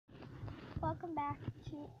welcome back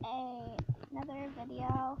to another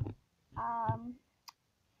video.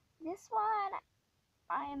 This one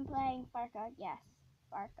I am playing farkle. Yes,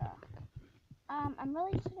 farkle. I'm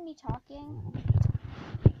really just gonna be talking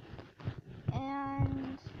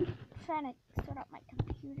and trying to sort out my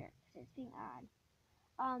computer because it's being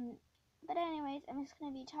odd. But anyways, I'm just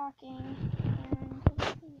gonna be talking and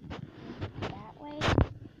that way.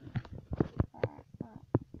 I don't know.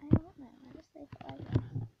 I just leave it like that.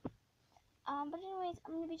 But anyways,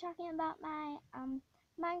 I'm gonna be talking about my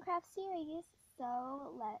Minecraft series.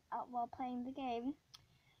 So while playing the game.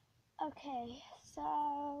 Okay,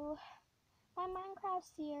 so my Minecraft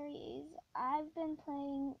series, I've been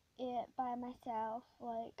playing it by myself.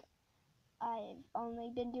 Like I've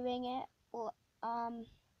only been doing it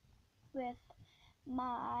with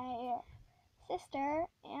my sister,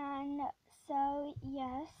 and so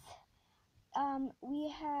yes, we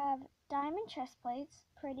have diamond chest plates,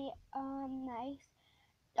 pretty nice.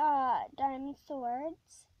 Diamond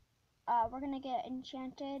swords. We're gonna get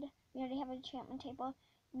enchanted. We already have an enchantment table.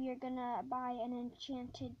 We are gonna buy an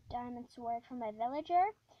enchanted diamond sword from a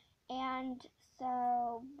villager, and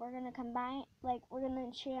so we're gonna combine, like we're gonna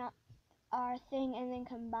enchant our thing and then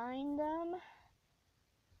combine them,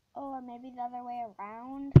 or maybe the other way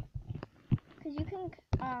around. Cause you can,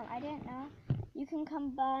 I didn't know, you can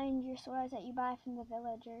combine your swords that you buy from the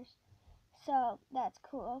villagers. So that's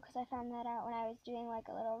cool, because I found that out when I was doing like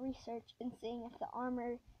a little research and seeing if the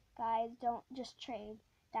armor guys don't just trade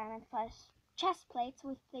diamond chest plates,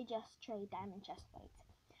 they just trade diamond chest plates.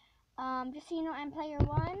 Just so you know, I'm player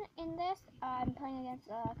 1 in this. I'm playing against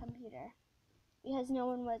a computer because no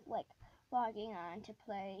one was like logging on to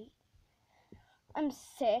play. I'm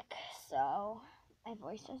sick, so my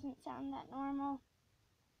voice doesn't sound that normal,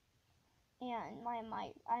 and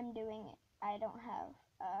I don't have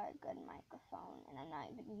a good microphone, and I'm not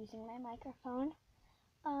even using my microphone.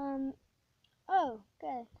 Oh,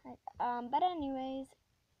 good. But anyways,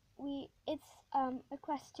 it's a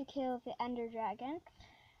quest to kill the Ender Dragon.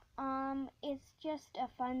 It's just a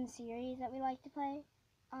fun series that we like to play.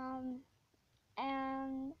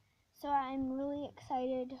 And so I'm really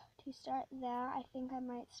excited to start that. I think I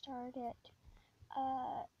might start it,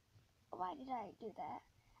 why did I do that?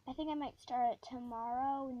 I think I might start it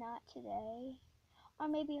tomorrow, not today. Or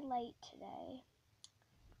maybe late today.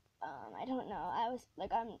 I don't know. It's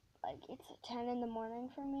 10 in the morning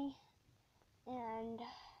for me. And,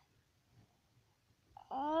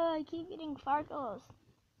 I keep getting farkles.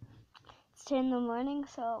 It's 10 in the morning,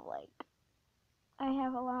 so, I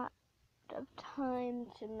have a lot of time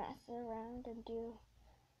to mess around and do,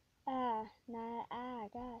 gosh.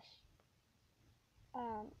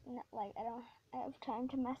 I don't have time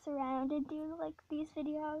to mess around and do, these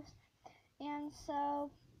videos. And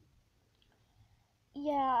so,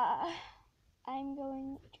 yeah, I'm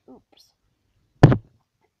going to, oops.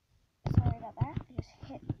 Sorry about that, I just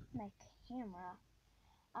hit my camera.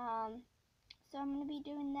 So I'm going to be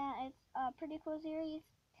doing that. It's a pretty cool series.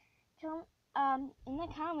 In the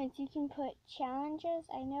comments you can put challenges.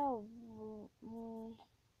 I know,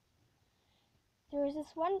 there was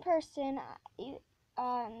this one person,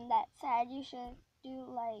 that said you should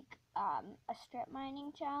do, a strip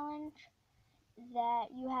mining challenge. That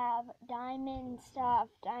you have diamond stuff,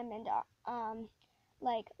 diamond,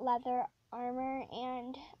 leather armor,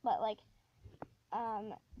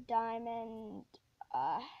 diamond, diamond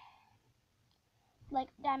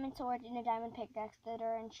sword and a diamond pickaxe that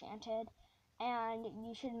are enchanted, and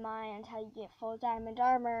you should mine until you get full diamond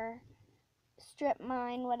armor, strip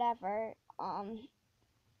mine, whatever,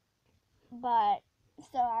 but,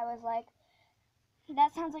 so I was like,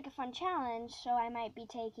 that sounds like a fun challenge, so I might be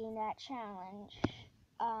taking that challenge.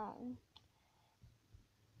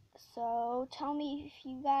 So tell me if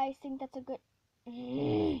you guys think that's a good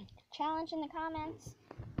challenge in the comments.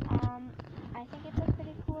 I think it's a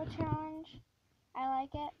pretty cool challenge. I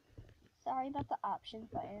like it. Sorry about the options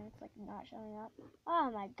button. It's not showing up. Oh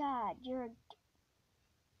my god,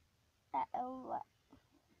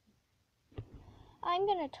 I'm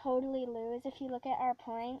gonna totally lose if you look at our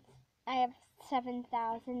points. I have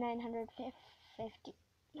 7,950.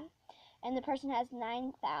 And the person has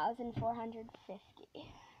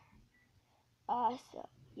 9,450. So,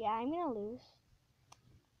 yeah, I'm gonna lose.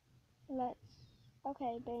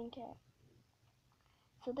 Okay, bank it.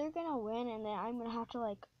 So they're gonna win, and then I'm gonna have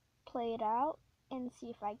to, play it out and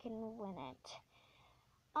see if I can win it.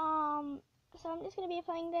 So I'm just gonna be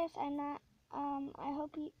playing this. I'm not, I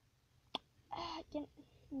hope you,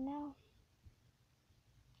 no.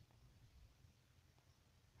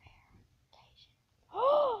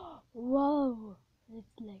 Whoa,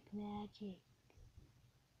 it's like magic.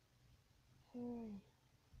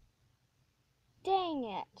 Dang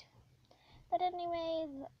it. But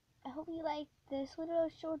anyways, I hope you liked this little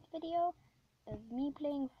short video of me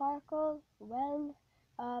playing Farkle. Well,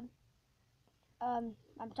 I'm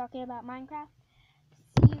talking about Minecraft.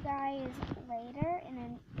 See you guys later in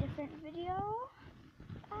a different video.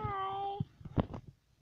 Bye.